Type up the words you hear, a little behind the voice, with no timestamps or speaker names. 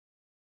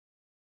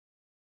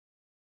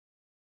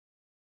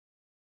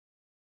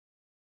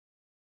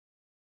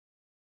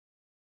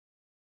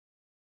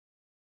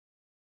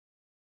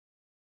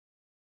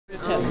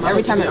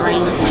Every time it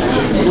rains,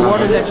 the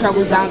water that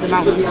travels down the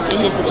mountain, it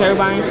hits the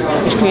turbine,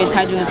 which creates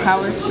hydrogen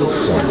power.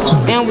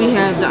 And we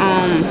have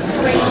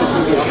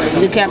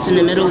the caps in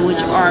the middle,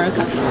 which are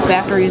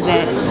factories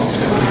that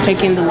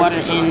take in the water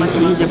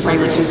and use it for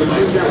electricity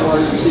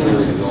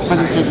for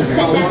the city.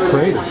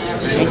 Great.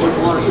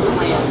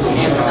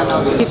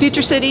 The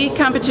Future City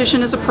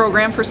competition is a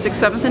program for 6th,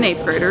 7th, and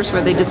 8th graders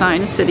where they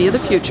design a city of the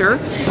future.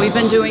 We've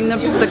been doing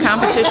the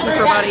competition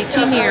for about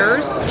 18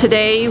 years.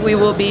 Today we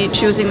will be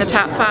choosing the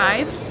top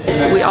 5.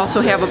 We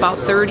also have about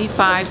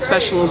 35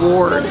 special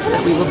awards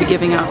that we will be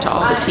giving out to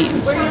all the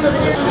teams.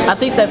 I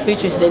think that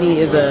Future City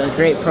is a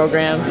great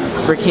program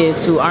for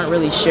kids who aren't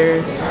really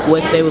sure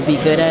what they would be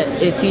good at.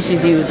 It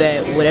teaches you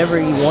that whatever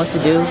you want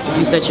to do, if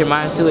you set your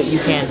mind to it, you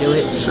can do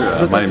it.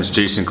 Sure. My name is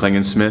Jason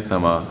Klingensmith.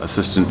 I'm an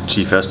assistant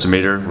chief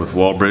estimator with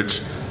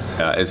Walbridge.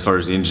 As far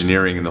as the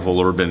engineering and the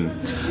whole urban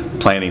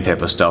planning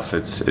type of stuff,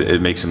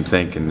 it makes them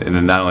think,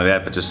 and not only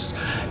that, but just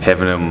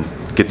having them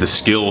get the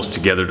skills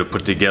together to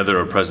put together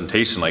a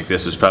presentation like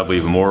this is probably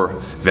even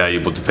more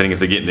valuable, depending if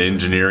they get into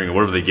engineering or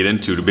whatever they get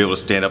into, to be able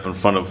to stand up in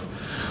front of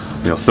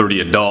 30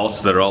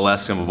 adults that are all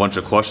asking them a bunch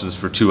of questions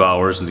for 2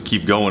 hours and to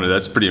keep going.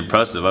 That's pretty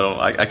impressive. I don't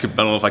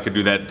know if I could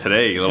do that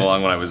today, let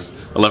alone when I was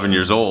 11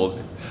 years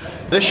old.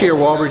 This year,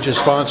 Walbridge is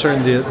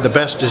sponsoring the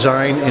Best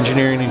Design,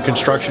 Engineering, and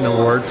Construction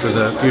Award for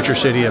the Future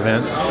City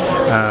event.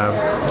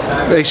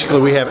 Basically,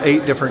 we have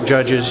 8 different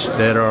judges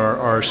that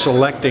are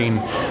selecting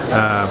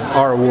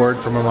our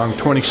award from among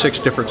 26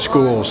 different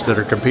schools that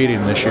are competing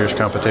in this year's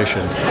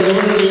competition.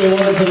 The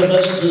award for the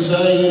Best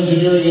Design,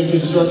 Engineering, and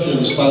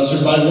Construction,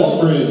 sponsored by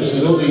Walbridge,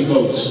 the Oldie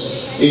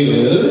folks,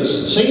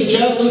 is St.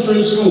 John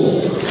Lutheran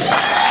School.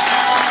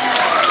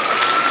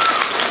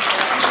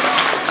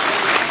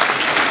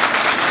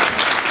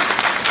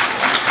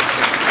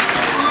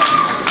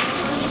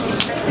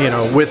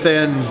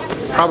 Within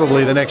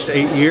probably the next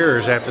 8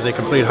 years after they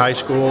complete high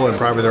school and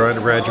probably their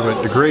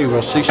undergraduate degree,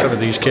 we'll see some of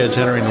these kids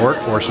entering the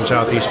workforce in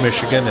Southeast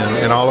Michigan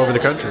and all over the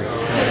country.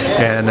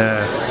 And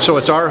so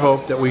it's our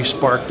hope that we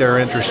spark their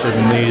interest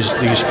in these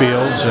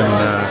fields and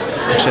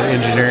like I said,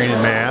 engineering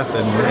and math,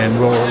 and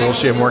we'll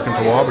see them working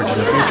for Walbridge in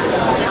the future.